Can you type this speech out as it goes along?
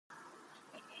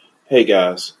Hey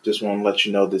guys, just want to let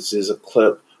you know this is a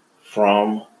clip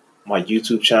from my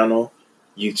YouTube channel,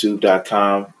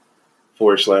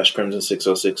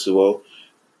 youtube.com/Crimson60620.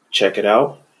 Check it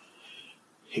out.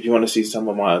 If you want to see some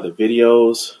of my other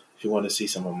videos, if you want to see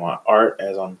some of my art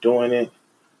as I'm doing it,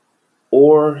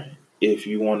 or if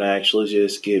you want to actually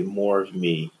just get more of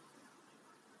me,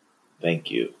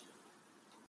 thank you.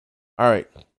 All right.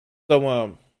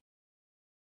 So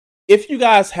if you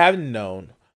guys haven't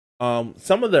known,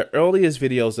 some of the earliest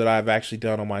videos that I've actually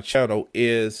done on my channel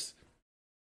is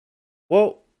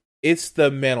it's the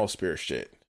manosphere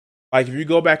shit. Like if you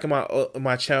go back in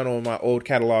my channel in my old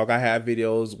catalog, I have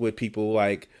videos with people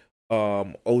like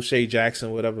O'Shea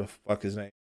Jackson, whatever the fuck his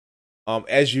name.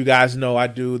 As you guys know, I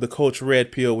do the Coach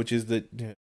Red Pill, which is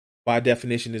by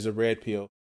definition is a red pill.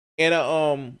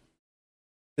 And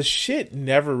the shit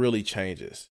never really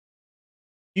changes.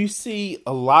 You see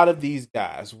a lot of these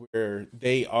guys where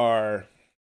they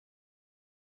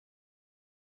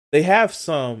have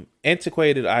some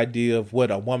antiquated idea of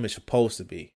what a woman's supposed to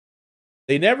be.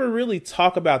 They never really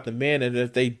talk about the men, and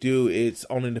if they do, it's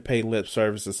only to pay lip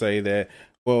service to say that,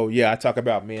 well, yeah, I talk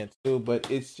about men too, but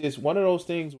it's just one of those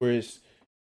things where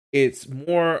it's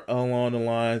more along the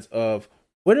lines of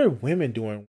what are women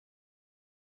doing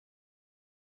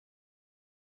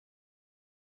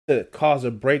to cause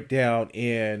a breakdown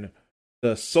in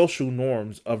the social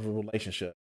norms of a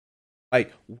relationship.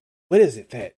 Like, what is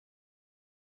it that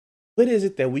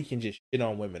we can just shit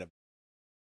on women about?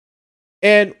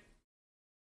 And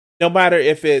no matter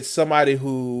if it's somebody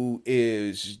who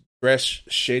is dressed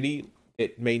shitty,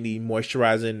 it may need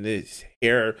moisturizing his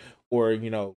hair or,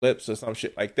 lips or some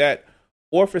shit like that,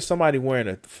 or for somebody wearing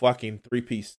a fucking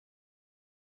three-piece,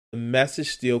 the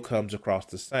message still comes across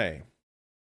the same.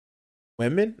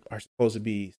 Women are supposed to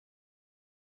be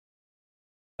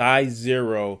size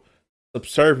zero,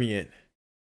 subservient,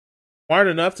 smart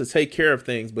enough to take care of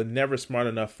things, but never smart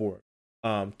enough for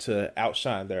to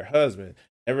outshine their husband.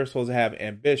 Never supposed to have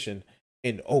ambition.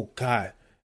 And oh god,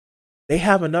 they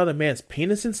have another man's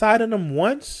penis inside of them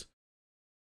once,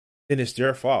 then it's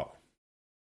their fault.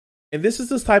 And this is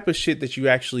the type of shit that you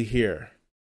actually hear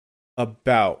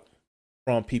about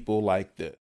from people like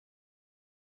this.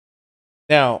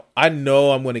 Now, I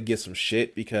know I'm going to get some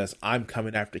shit because I'm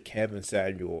coming after Kevin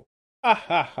Samuel. Ha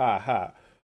ha ha ha.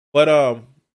 But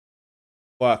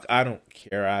fuck, I don't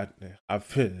care. I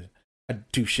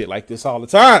do shit like this all the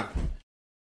time.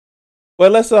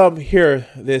 But let's hear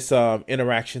this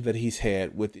interaction that he's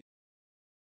had with it.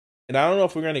 And I don't know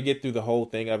if we're gonna get through the whole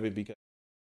thing of it because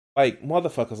like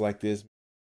motherfuckers like this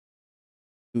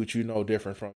do what you know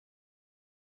different from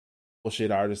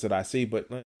bullshit artists that I see, but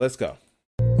let's go.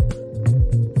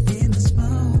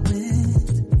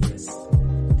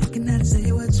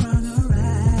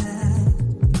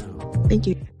 Thank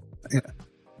you. Yeah.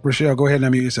 Rochelle, go ahead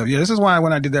and unmute yourself. Yeah, this is why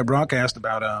when I did that broadcast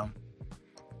about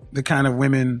the kind of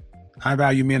women high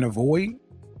value men avoid.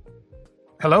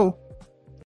 Hello.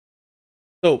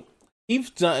 So he's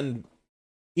done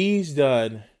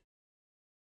I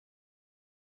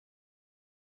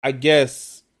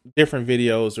guess different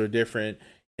videos or different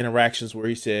interactions where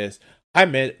he says,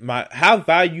 how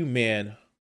value men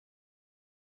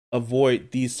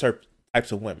avoid these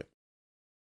types of women.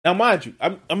 Now, mind you,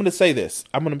 I'm going to say this.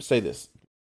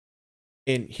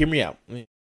 And hear me out.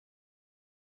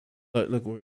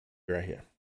 Look right here.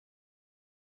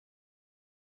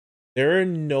 There are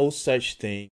no such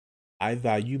thing. I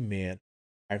value men.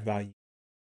 I value.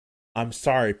 I'm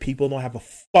sorry, people don't have a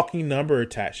fucking number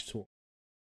attached to them.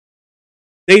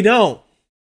 They don't.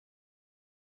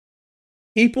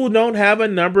 People don't have a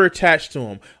number attached to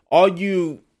them. All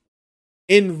you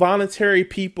involuntary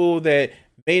people that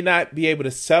may not be able to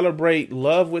celebrate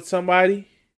love with somebody,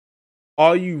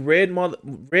 all you red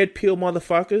pill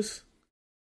motherfuckers,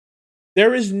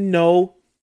 there is no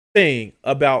thing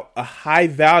about a high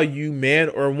value man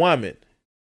or woman.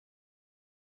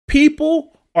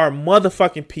 People are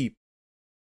motherfucking people.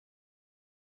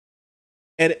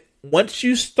 And once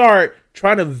you start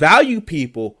trying to value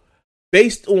people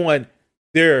based on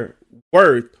their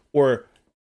worth or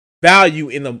value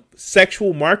in the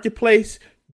sexual marketplace,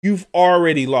 you've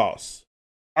already lost.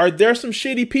 Are there some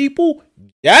shitty people?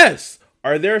 Yes.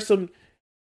 Are there some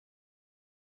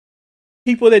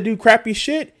people that do crappy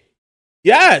shit?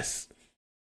 Yes.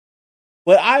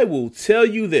 But I will tell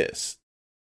you this.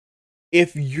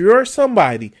 If you're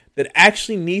somebody that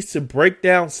actually needs to break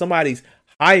down somebody's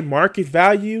high market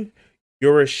value,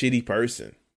 you're a shitty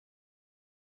person.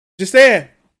 Just saying.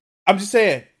 I'm just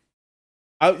saying.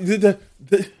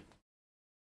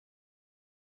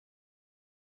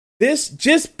 This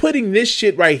just putting this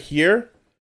shit right here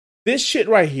This shit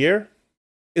right here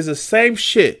is the same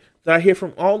shit that I hear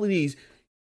from all of these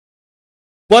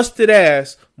busted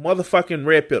ass motherfucking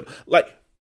red pill. Like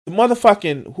the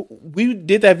motherfucking, we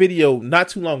did that video not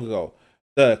too long ago.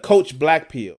 The Coach Black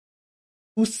Pill,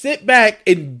 who sit back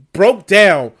and broke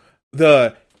down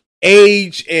the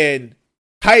age and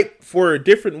type for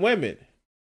different women.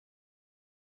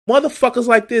 Motherfuckers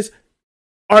like this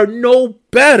are no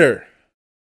better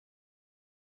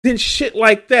than shit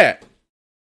like that.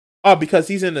 Oh, because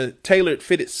he's in a tailored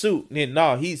fitted suit. Then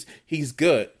no, he's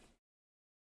good.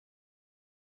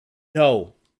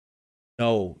 No,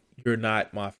 you're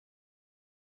not my.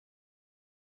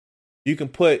 You can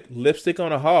put lipstick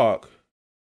on a hog,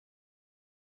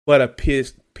 but a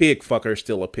pig fucker is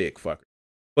still a pig fucker.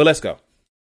 But let's go.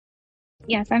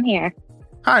 Yes, I'm here.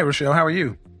 Hi, Rochelle. How are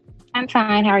you? I'm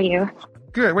fine. How are you?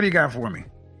 Good. What do you got for me?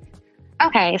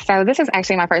 Okay, so this is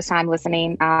actually my first time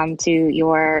listening to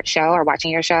your show or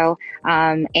watching your show.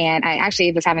 And I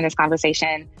actually was having this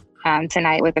conversation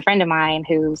tonight with a friend of mine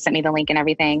who sent me the link and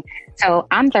everything. So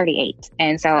I'm 38.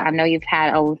 And so I know you've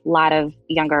had a lot of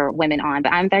younger women on,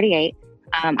 but I'm 38.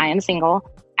 I am single.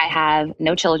 I have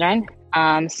no children.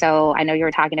 So I know you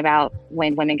were talking about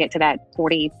when women get to that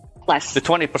 40 plus. The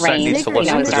 20% range, needs to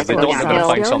listen, because if they don't, they're going to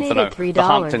find something out. The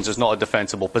Hamptons is not a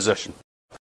defensible position.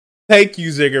 Thank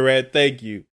you, Ziggurat. Thank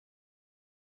you.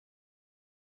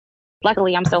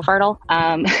 Luckily, I'm still fertile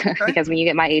because when you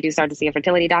get my age, you start to see a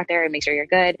fertility doctor and make sure you're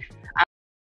good.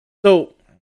 So,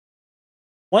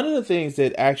 one of the things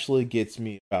that actually gets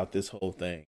me about this whole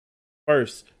thing,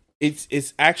 first,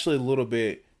 it's actually a little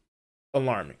bit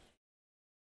alarming.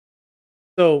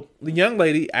 So, the young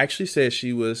lady actually said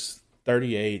she was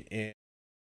 38, and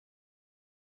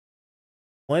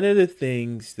one of the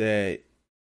things that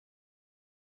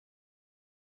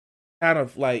kind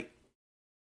of like,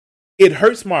 it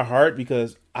hurts my heart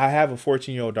because I have a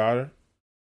 14-year-old daughter.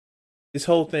 This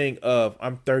whole thing of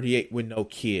I'm 38 with no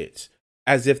kids,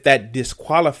 as if that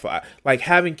like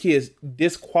having kids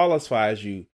disqualifies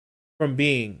you from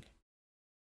being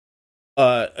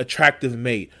a attractive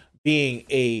mate, being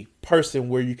a person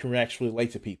where you can actually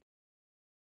relate to people.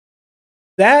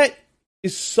 That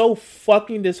is so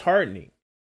fucking disheartening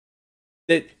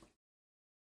that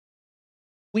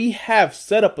we have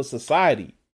set up a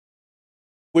society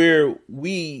where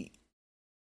we,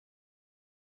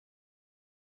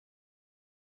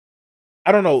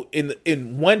 I don't know,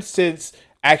 in one sense,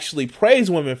 actually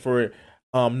praise women for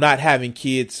not having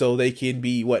kids so they can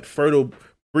be fertile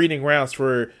breeding grounds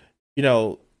for,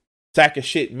 sack of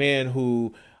shit men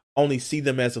who only see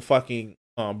them as a fucking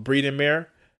breeding mare.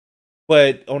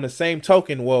 But on the same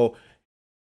token, well,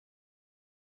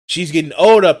 she's getting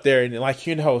old up there, and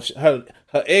her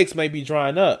eggs may be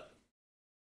drying up.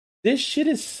 This shit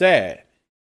is sad.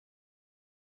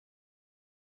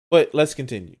 But let's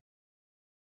continue.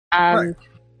 But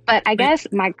I guess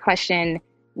my question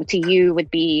to you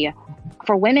would be,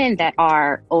 for women that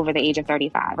are over the age of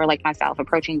 35, or like myself,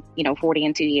 approaching 40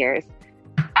 in 2 years,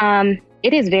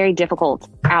 it is very difficult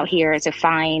out here to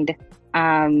find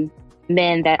men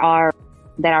that are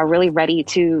really ready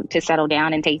to settle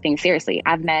down and take things seriously.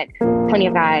 I've met plenty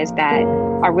of guys that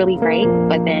are really great,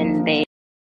 but then they...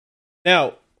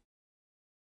 Now,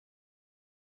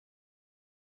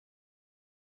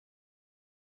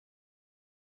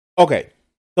 okay,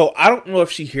 so I don't know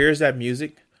if she hears that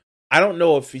music. I don't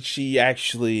know if she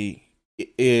actually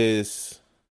is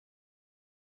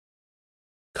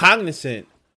cognizant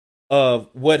of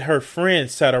what her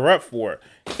friend set her up for.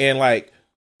 And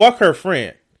fuck her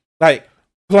friend. Like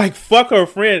fuck her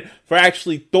friend for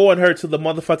actually throwing her to the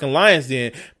motherfucking lion's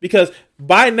den. Because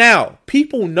by now,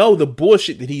 people know the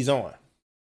bullshit that he's on.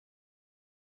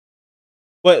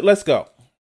 But let's go.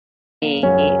 They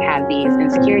have these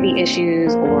insecurity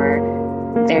issues, or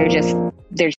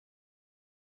they're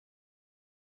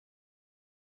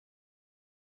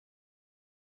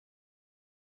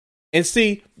and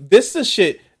see, this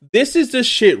is the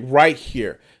shit right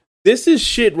here. This is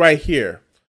shit right here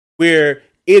where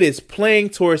it is playing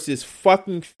towards this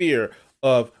fucking fear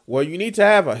of, well, you need to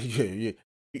have you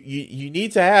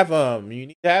need to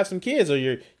have some kids, or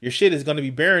your shit is going to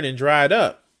be barren and dried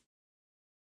up.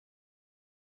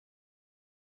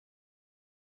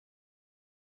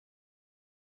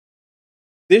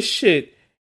 This shit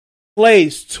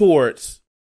plays towards,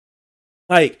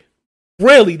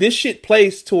 really, this shit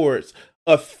plays towards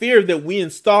a fear that we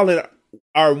install in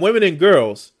our women and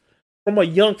girls from a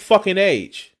young fucking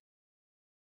age.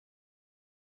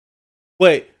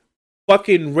 But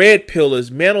fucking red pillars,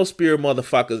 manosphere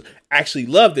motherfuckers actually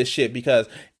love this shit because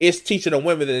it's teaching a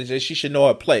woman that she should know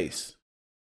her place.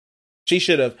 She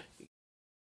should have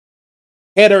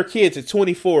had her kids at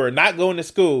 24, not going to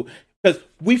school. Because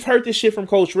we've heard this shit from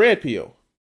Coach Red Pill.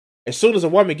 As soon as a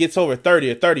woman gets over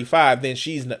 30 or 35, then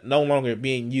she's no longer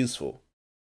being useful.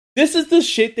 This is the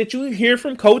shit that you hear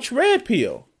from Coach Red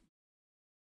Pill.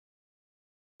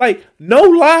 Like, no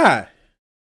lie.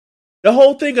 The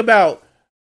whole thing about,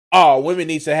 oh, women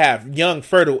need to have young,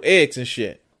 fertile eggs and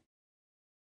shit.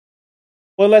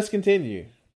 Well, let's continue.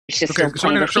 It's just okay,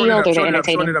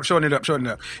 shorten it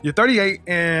up. You're 38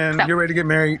 and you're ready to get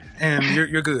married and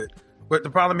you're good. But the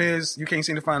problem is you can't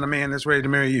seem to find a man that's ready to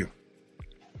marry you.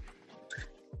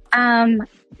 I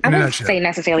wouldn't say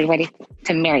necessarily ready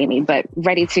to marry me, but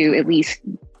ready to at least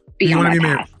be on that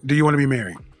path. Do you want to be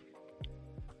married?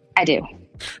 I do.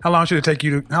 How long should it take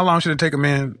a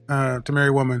man to marry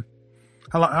a woman?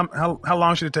 How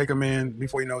long should it take a man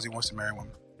before he knows he wants to marry a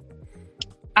woman?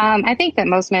 I think that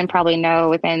most men probably know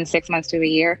within 6 months to a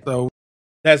year. So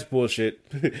that's bullshit.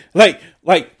 like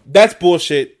that's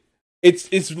bullshit.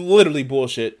 It's literally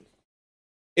bullshit.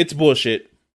 It's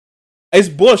bullshit. It's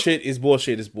bullshit. It's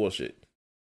bullshit. It's bullshit.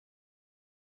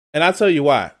 And I'll tell you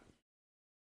why.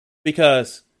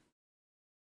 Because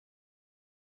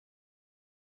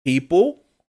people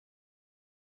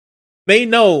may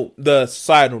know the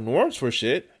societal norms for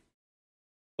shit,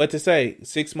 but to say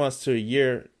 6 months to a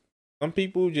year, some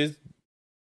people just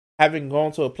haven't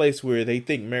gone to a place where they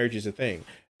think marriage is a thing.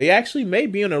 They actually may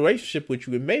be in a relationship with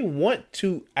you and may want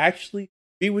to actually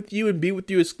be with you and be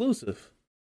with you exclusive.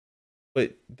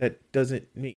 But that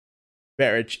doesn't mean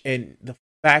marriage. And the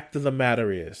fact of the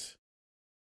matter is,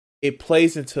 it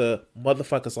plays into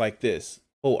motherfuckers like this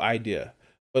whole idea.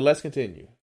 But let's continue.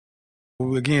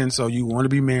 Again, so you want to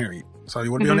be married. So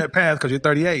you want to be on that path because you're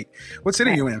 38. What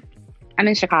city are you in? I'm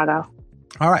in Chicago.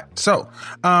 All right. So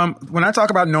when I talk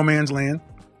about no man's land,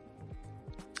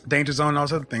 danger zone, all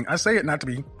those other things, I say it not to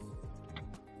be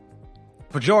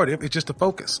pejorative. It's just a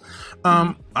focus.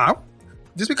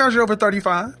 Just because you're over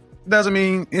 35 doesn't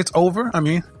mean it's over. I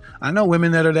mean, I know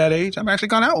women that are that age. I've actually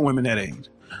gone out with women that age.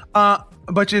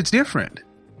 But it's different.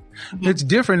 Mm-hmm. It's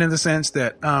different in the sense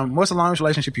that what's the longest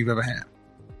relationship you've ever had?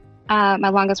 My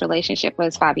longest relationship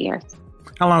was 5 years.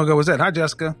 How long ago was that? Hi,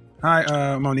 Jessica.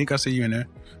 Hi, Monique. I see you in there.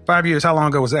 5 years. How long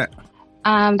ago was that?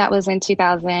 That was in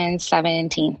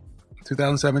 2017.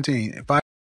 2017.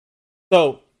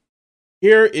 So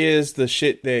here is the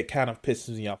shit that kind of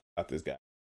pisses me off about this guy.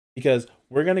 Because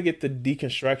we're going to get the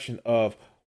deconstruction of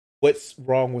what's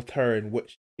wrong with her and what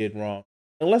she did wrong.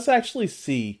 And let's actually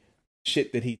see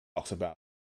shit that he talks about.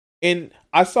 And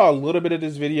I saw a little bit of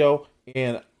this video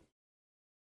and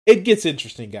it gets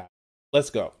interesting, guys. Let's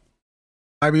go.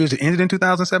 5 years that ended in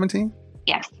 2017?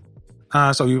 Yes.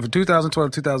 So you were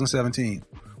 2012 to 2017.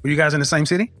 Were you guys in the same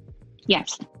city?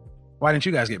 Yes. Why didn't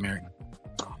you guys get married?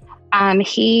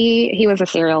 He was a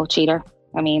serial cheater.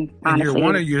 I mean, honestly.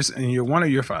 You're one of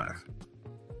your five.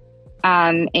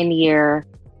 In year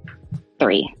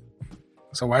 3.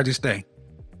 So why'd you stay?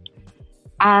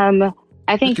 I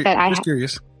think just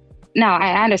curious. No,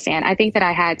 I understand. I think that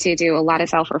I had to do a lot of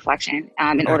self-reflection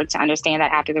in order to understand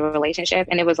that after the relationship.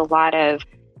 And it was a lot of...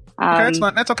 okay, that's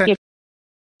fine. That's okay.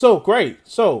 So, great.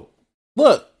 So,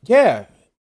 look, yeah.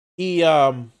 He,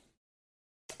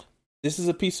 this is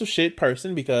a piece of shit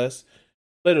person because,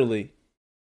 literally,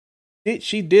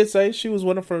 she did say she was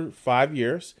with him for 5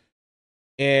 years.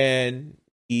 And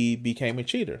he became a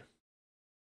cheater.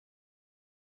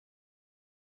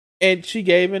 And she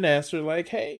gave an answer like,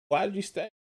 hey, why did you stay?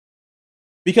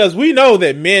 Because we know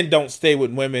that men don't stay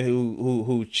with women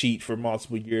who cheat for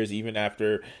multiple years even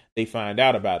after they find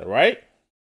out about it, right?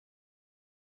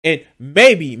 And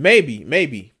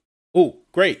maybe, oh,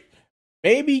 great.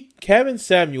 Maybe Kevin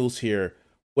Samuels here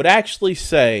would actually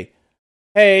say,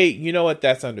 hey, you know what,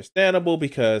 that's understandable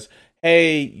because,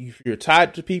 hey, if you're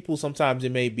tied to people, sometimes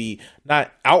it may be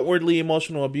not outwardly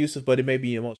emotional abusive, but it may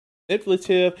be emotional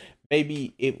manipulative.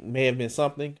 Maybe it may have been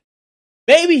something.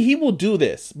 Maybe he will do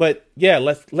this, but yeah,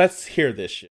 let's hear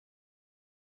this shit.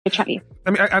 I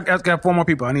got 4 more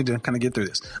people. I need to kind of get through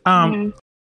this. Wow,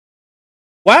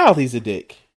 he's a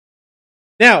dick.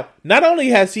 Now, not only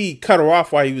has he cut her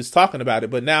off while he was talking about it,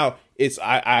 but now it's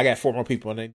I got 4 more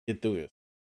people and I need to get through this.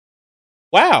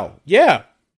 Wow, yeah,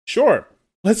 sure,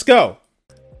 let's go.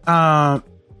 And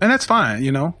that's fine.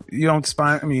 You know, you don't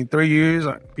spy. I mean, 3 years.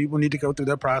 People need to go through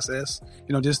that process.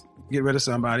 You know, just get rid of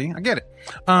somebody. I get it.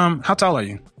 How tall are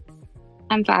you?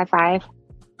 I'm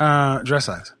 5'5". Dress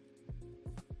size.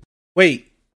 Wait,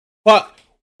 fuck.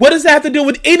 What does that have to do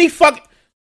with any fuck?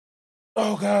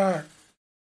 Oh God.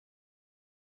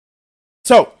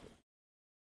 So,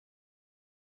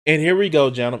 and here we go,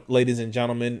 ladies and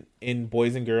gentlemen, and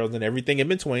boys and girls, and everything in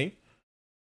between.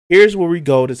 here's where we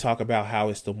go to talk about how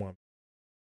it's the woman.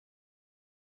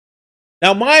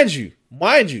 Now, mind you,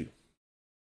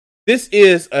 this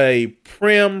is a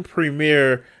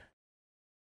premier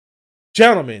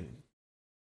gentleman,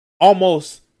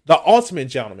 almost the ultimate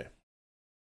gentleman.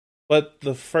 But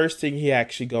the first thing he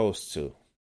actually goes to,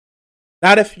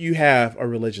 not if you have a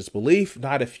religious belief,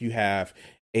 not if you have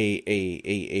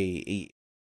a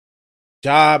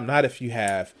job, not if you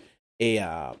have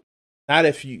not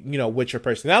if you with your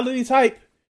personality type,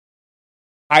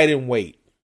 hide and wait.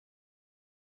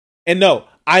 And no,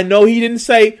 I know he didn't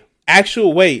say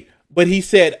actual weight, but he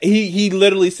said he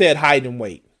literally said hide and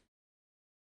wait.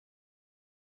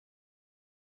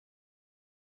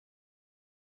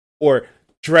 Or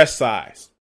dress size.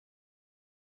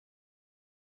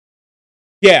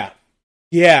 Yeah.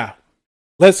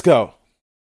 Let's go.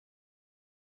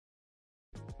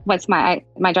 What's my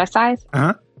dress size?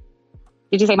 Uh-huh.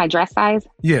 Did you say my dress size?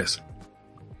 Yes.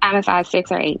 I'm a size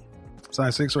 6 or 8.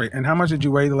 Size 6 or 8. And how much did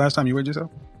you weigh the last time you weighed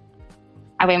yourself?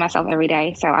 I weigh myself every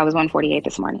day, so I was 148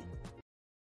 this morning.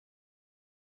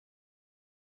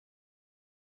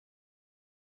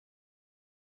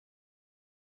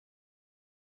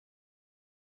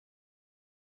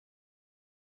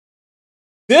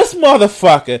 This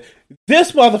motherfucker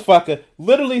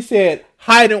literally said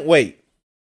hide and wait.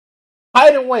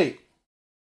 Hide and wait.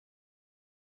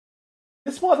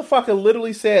 This motherfucker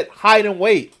literally said hide and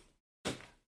wait.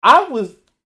 I was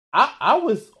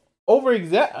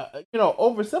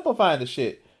oversimplifying the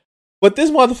shit. But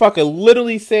this motherfucker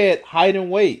literally said hide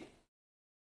and wait.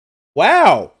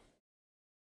 Wow.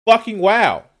 Fucking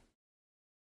wow.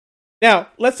 Now,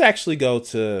 let's actually go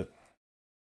to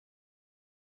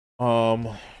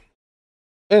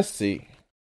let's see.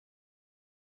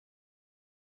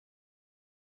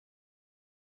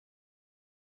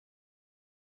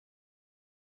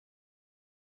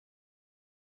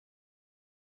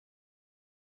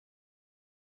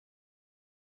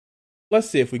 Let's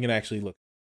see if we can actually look.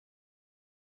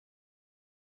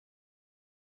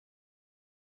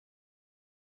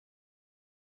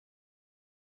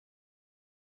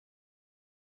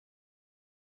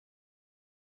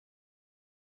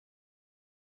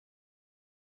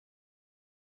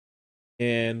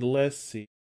 And let's see.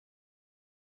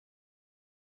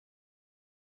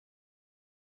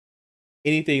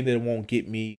 Anything that won't get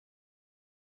me.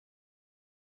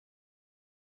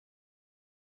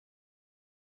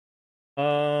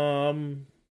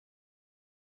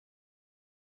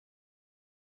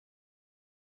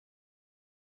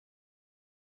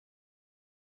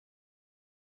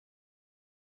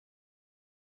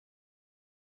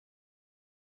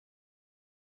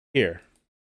 Here.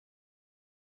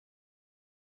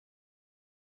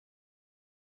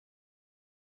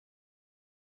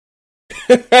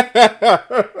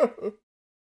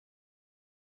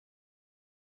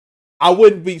 I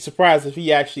wouldn't be surprised if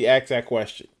he actually asked that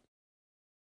question.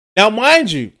 Now,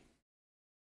 mind you,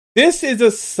 this is a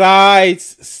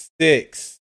size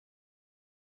 6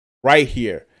 right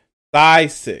here.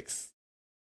 Size 6.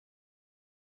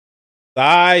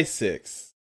 Size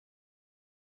 6.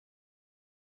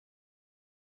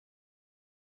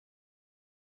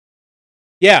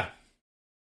 Yeah.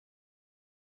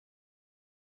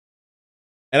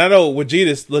 And I know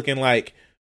Vegeta's looking like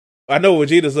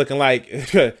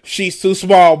she's too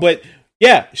small, but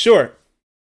yeah, sure.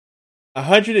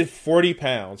 140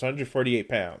 pounds, 148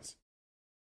 pounds.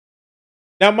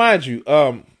 Now, mind you,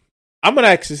 I'm gonna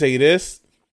actually say this.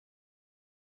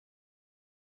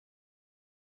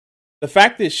 The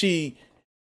fact that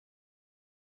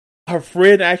her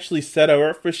friend actually set her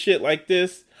up for shit like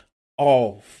this,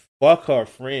 oh, fuck her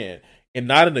friend. And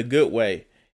not in a good way.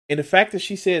 And the fact that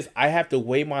she says, I have to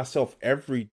weigh myself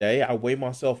every day. I weigh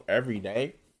myself every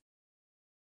day.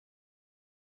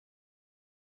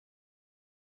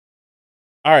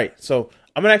 All right, so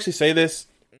I'm gonna actually say this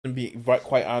and be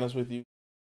quite honest with you.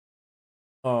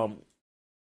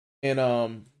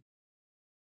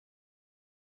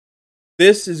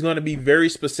 This is going to be very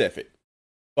specific.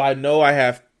 So I know I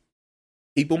have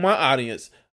people in my audience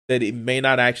that it may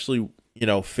not actually,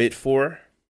 fit for,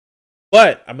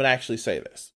 but I'm gonna actually say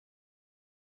this.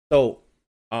 So,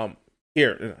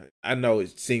 here, I know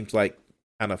it seems like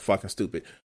kind of fucking stupid,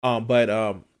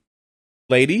 but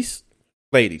ladies,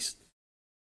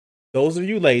 those of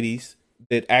you ladies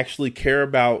that actually care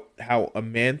about how a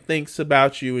man thinks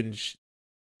about you and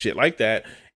shit like that,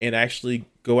 and actually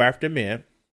go after men,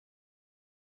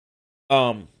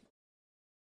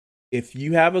 if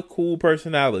you have a cool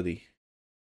personality,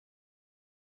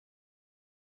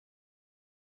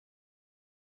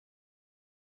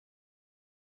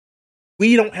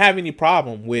 we don't have any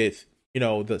problem with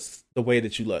the way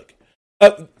that you look.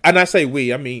 And I say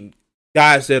we, I mean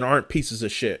guys that aren't pieces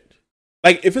of shit.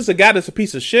 Like if it's a guy that's a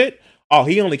piece of shit,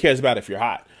 he only cares about if you're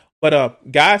hot.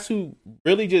 But guys who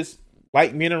really just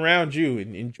like being around you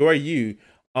and enjoy you,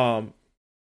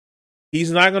 he's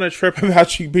not gonna trip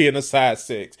about you being a size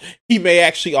 6. He may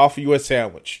actually offer you a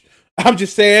sandwich. I'm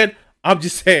just saying.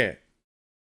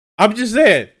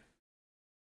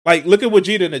 Like, look at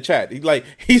Vegeta in the chat.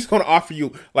 He's gonna offer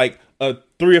you like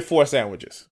 3 or 4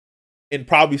 sandwiches, and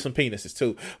probably some penises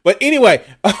too. But anyway,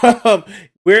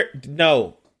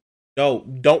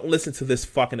 don't listen to this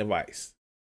fucking advice.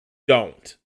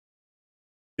 Don't.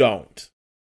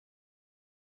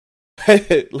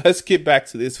 Let's get back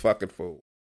to this fucking fool.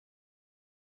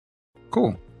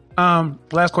 Cool.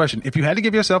 Last question. If you had to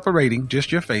give yourself a rating,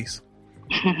 just your face,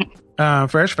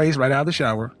 fresh face right out of the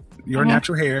shower, your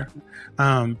natural hair,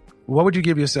 what would you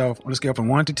give yourself on a scale from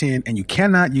 1 to 10? And you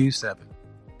cannot use 7.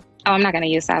 Oh, I'm not going to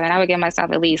use 7. I would give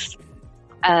myself at least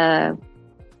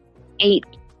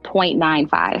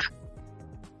 8.95.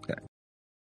 Okay.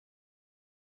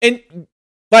 And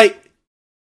like,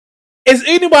 is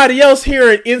anybody else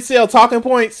hearing incel talking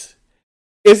points?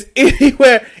 Is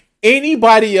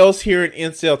anybody else hearing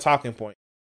incel talking points?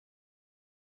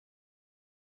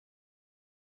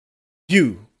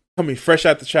 You coming fresh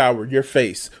out the shower, your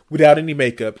face without any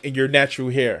makeup and your natural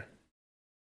hair.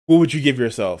 What would you give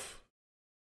yourself?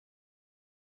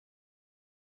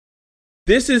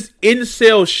 This is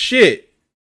incel shit.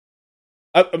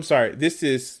 I'm sorry. This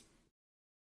is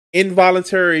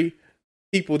involuntary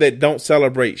people that don't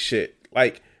celebrate shit.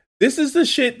 Like, this is the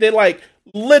shit that, like,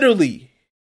 literally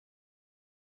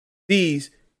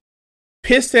these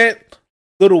pissant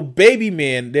little baby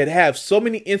men that have so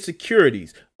many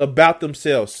insecurities about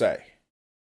themselves say.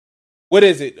 What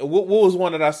is it? What was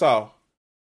one that I saw?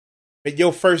 That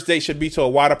your first date should be to a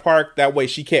water park. That way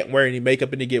she can't wear any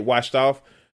makeup and it get washed off.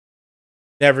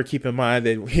 Never keep in mind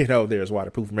that, there's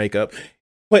waterproof makeup.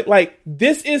 But, like,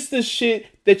 this is the shit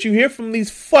that you hear from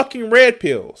these fucking red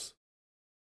pills.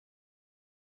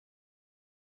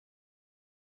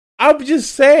 I'm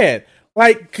just saying,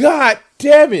 like, God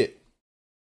damn it.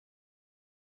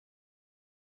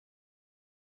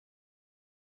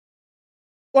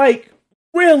 Like,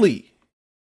 really?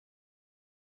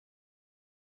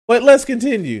 But let's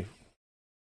continue.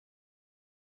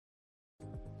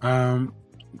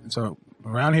 So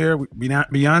around here,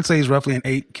 Beyonce is roughly an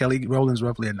 8. Kelly Rowland's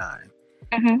roughly a 9.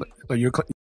 Mm-hmm. So you're.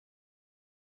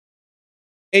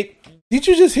 Hey, did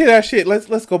you just hear that shit?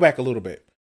 Let's go back a little bit.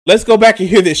 Let's go back and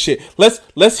hear this shit.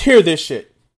 Let's hear this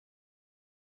shit.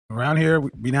 Around here,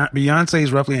 Beyonce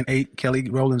is roughly an 8. Kelly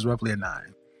Rowland's roughly a 9.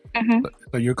 Mm-hmm.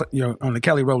 So you're on the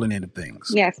Kelly Rowland end of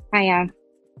things. Yes, I am.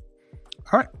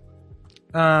 All right.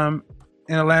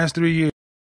 In the last 3 years.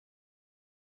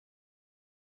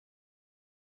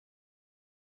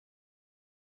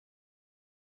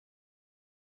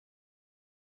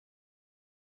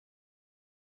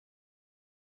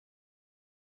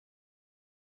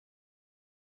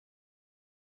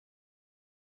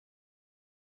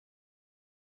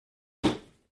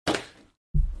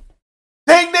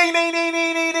 Ding, ding, ding, ding,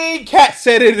 ding, ding, ding. Cat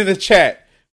said it in the chat.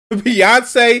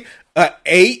 Beyonce,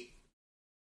 8.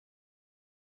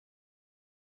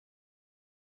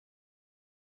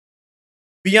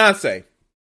 Beyonce,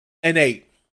 an 8.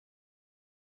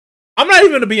 I'm not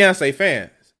even a Beyonce fan.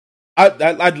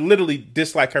 I literally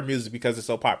dislike her music because it's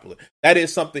so popular. That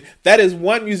is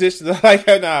one musician that like,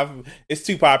 nah, it's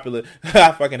too popular.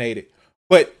 I fucking hate it.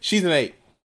 But she's an 8.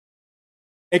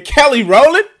 And Kelly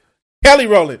Rowland,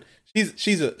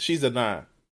 she's a 9.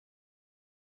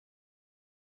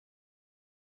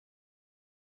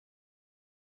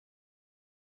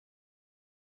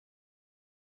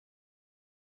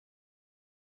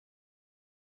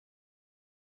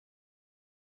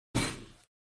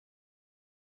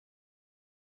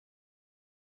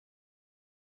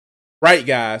 Right,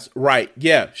 guys. Right.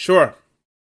 Yeah, sure.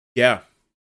 Yeah.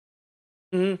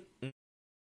 Mm-hmm.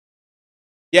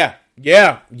 Yeah.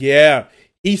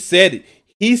 He said it.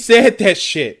 He said that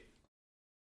shit.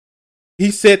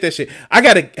 I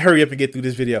gotta hurry up and get through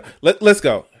this video. Let's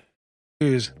go.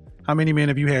 How many men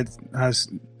have you had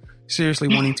seriously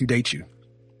wanting to date you?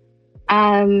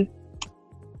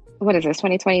 What is this,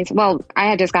 2020? Well,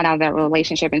 I had just got out of that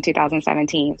relationship in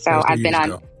 2017. So I've been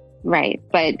on, right.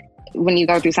 But when you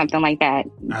go through something like that,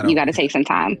 you got to take some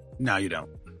time. No, you don't.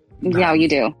 No, you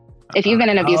do. If you've been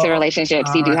in abusive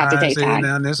relationships, you do have to take time.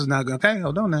 Now, this is not good. Okay,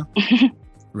 hold on now.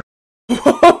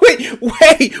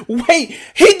 Wait.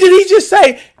 Did he just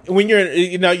say when you're,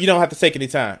 you don't have to take any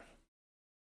time?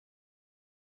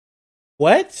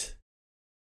 What?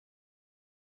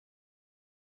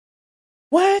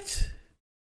 What?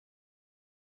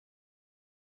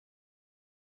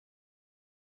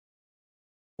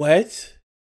 What?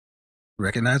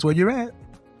 Recognize where you're at.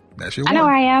 That's your I know one.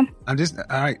 where I am. I'm just all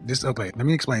right. Okay. Let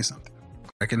me explain something.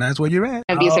 Recognize where you're at.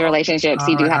 Abusive relationships,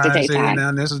 you do have to take time.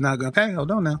 Now this is not okay.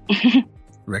 Hold on now.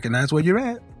 Recognize where you're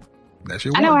at. That's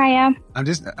your I one. know where I am. I'm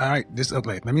just all right. Just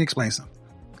okay. Let me explain something.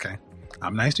 Okay.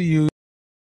 I'm nice to you.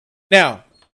 Now,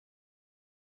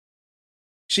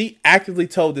 she actively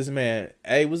told this man,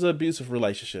 hey, it was an abusive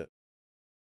relationship.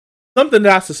 Something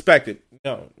that I suspected.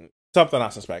 Something I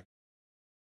suspected.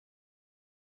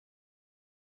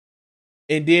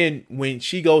 And then when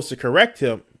she goes to correct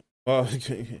him,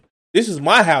 this is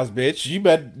my house, bitch. You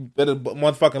better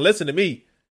motherfucking listen to me.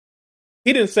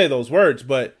 He didn't say those words,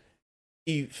 but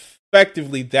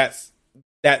effectively that's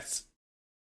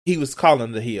he was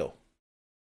calling the heel.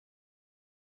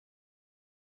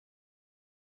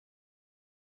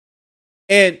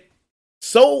 And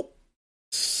so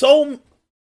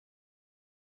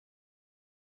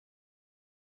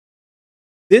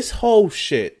this whole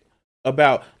shit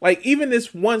about, like, even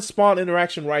this one small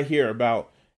interaction right here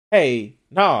about, hey,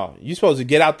 nah, you're supposed to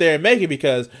get out there and make it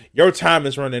because your time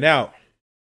is running out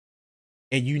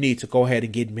and you need to go ahead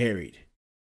and get married.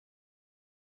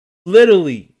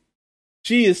 Literally,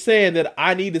 she is saying that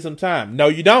I needed some time. No,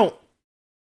 you don't.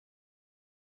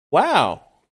 Wow.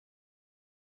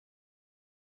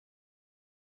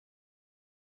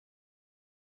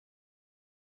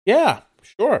 Yeah,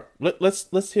 sure.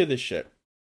 Let's hear this shit.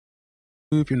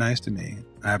 If you're nice to me,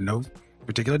 I have no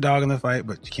particular dog in the fight,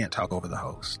 but you can't talk over the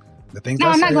host. The things No,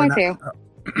 I'm not going to.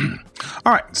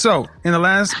 All right. So in the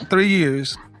last 3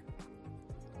 years,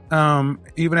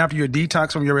 even after your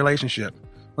detox from your relationship,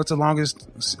 what's the longest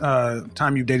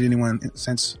time you've dated anyone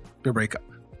since your breakup?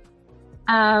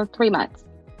 3 months.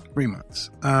 3 months.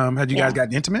 Had you guys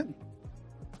gotten intimate?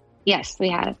 Yes, we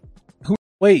have.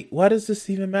 Wait, why does this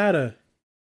even matter?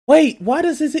 Wait, why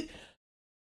does this?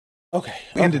 Okay.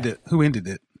 Who ended it? Who ended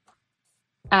it?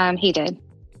 He did.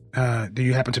 Do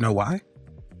you happen to know why?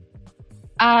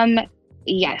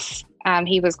 Yes.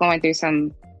 He was going through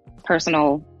some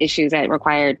personal issues that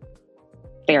required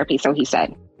therapy, so he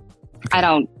said.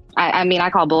 Okay. I mean, I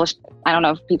call bullshit. I don't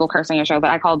know if people curse on your show, but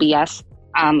I call BS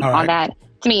on that.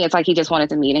 To me, it's like he just wanted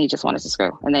to meet and he just wanted to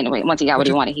screw. And then once he got what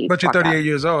he wanted, But you're 38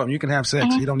 years old and you can have sex.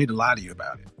 Mm-hmm. You don't need to lie to you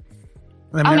about it.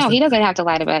 No, he doesn't have to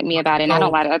lie to me about it, and I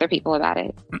don't lie to other people about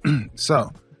it.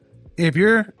 So,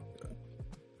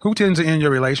 who tends to end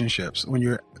your relationships when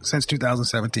you're, since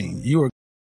 2017? You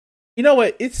know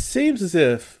what? It seems as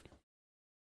if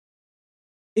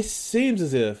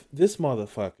this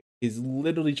motherfucker is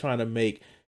literally trying to make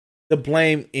the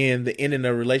blame in the ending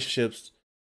of relationships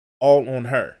all on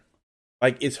her.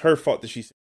 Like, it's her fault that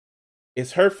she's.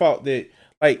 It's her fault that,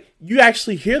 like, you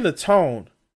actually hear the tone.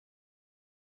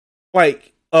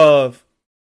 Like, well,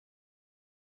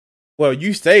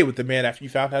 you stayed with the man after you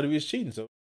found out he was cheating, so it's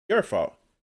your fault.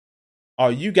 Oh,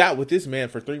 you got with this man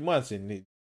for 3 months, and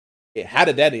how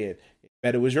did that end?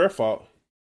 That it was your fault.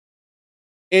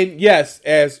 And yes,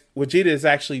 as Wajida is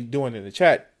actually doing in the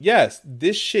chat, yes,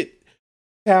 this shit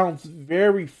sounds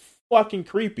very fucking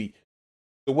creepy.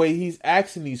 The way he's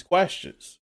asking these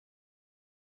questions.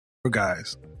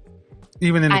 Guys,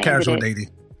 even in the casual dating.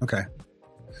 Okay.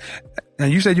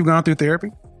 And you said you've gone through therapy?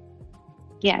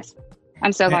 Yes.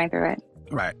 I'm still going through it.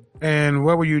 Right. And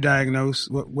what were you diagnosed?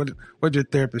 What did your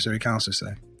therapist or your counselor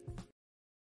say?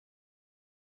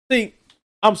 See,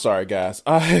 I'm sorry, guys.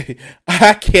 I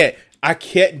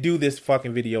can't do this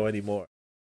fucking video anymore.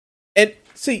 And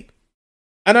see,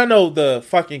 and I know the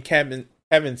fucking Kevin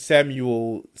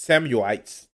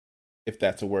Samuelites, if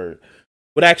that's a word,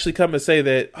 would actually come and say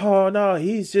that, oh no,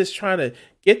 he's just trying to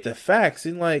get the facts.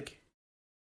 And like,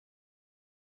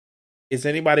 is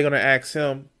anybody going to ask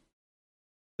him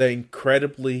the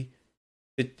incredibly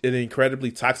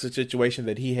toxic situation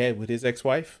that he had with his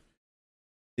ex-wife?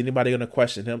 Is anybody going to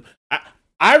question him?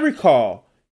 I recall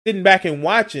sitting back and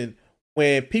watching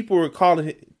when people were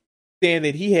saying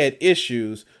that he had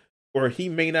issues or he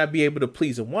may not be able to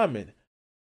please a woman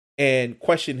and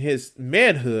question his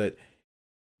manhood.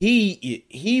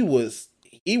 He was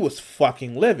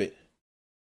fucking livid.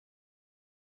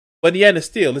 But yet and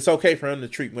still, it's okay for him to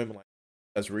treat women like that.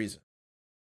 That's reason.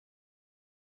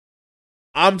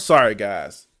 I'm sorry,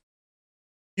 guys.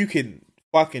 You can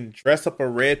fucking dress up a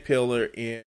red pillar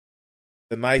in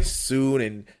a nice suit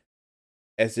and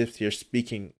as if you're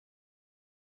speaking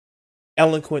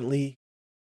eloquently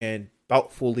and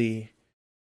thoughtfully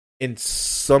in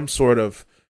some sort of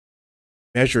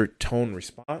measured tone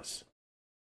response.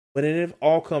 But it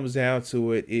all comes down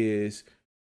to it is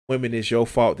women, it's your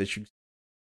fault that you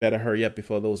better hurry up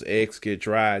before those eggs get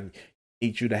dry and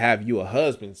need you to have you a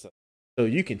husband so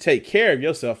you can take care of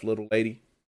yourself, little lady.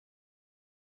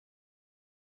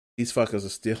 These fuckers are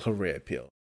still a red pill.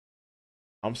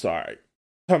 I'm sorry.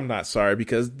 I'm not sorry,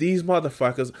 because these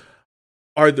motherfuckers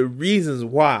are the reasons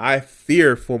why I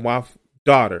fear for my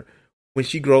daughter when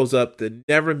she grows up to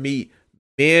never meet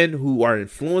men who are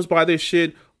influenced by this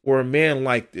shit or a man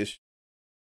like this.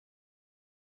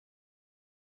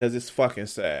 Because it's fucking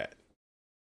sad.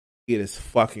 It is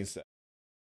fucking sad.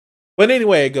 But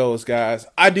anyway, it goes, guys.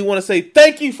 I do want to say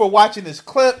thank you for watching this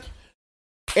clip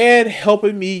and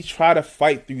helping me try to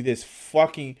fight through this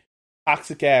fucking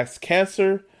toxic ass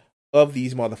cancer of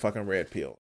these motherfucking red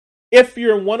pills. If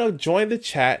you want to join the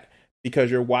chat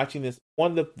because you're watching this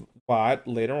on the VOD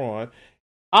later on,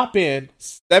 hop in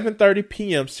 7:30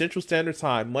 p.m. Central Standard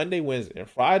Time, Monday, Wednesday, and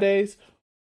Fridays,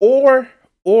 or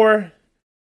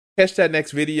catch that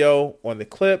next video on the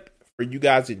clip. For you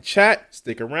guys in chat,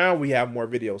 stick around. We have more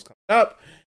videos coming up.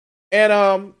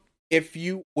 And if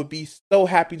you would be so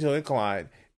happy to incline,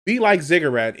 be like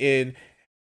Ziggurat, and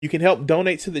you can help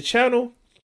donate to the channel.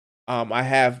 I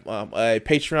have a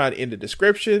Patreon in the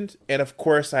description, and of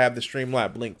course, I have the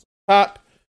Streamlab link to the top.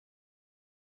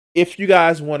 If you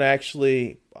guys want to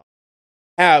actually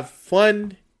have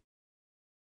fun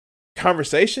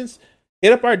conversations,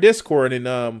 hit up our Discord,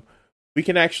 and we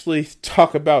can actually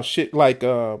talk about shit like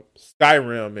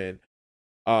Skyrim and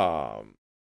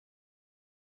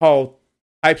all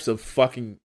types of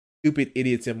fucking stupid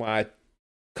idiots in my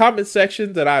comment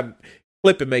section that I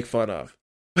clip and make fun of.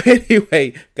 But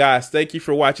anyway, guys, thank you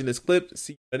for watching this clip.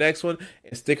 See you in the next one,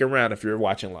 and stick around if you're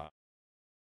watching live.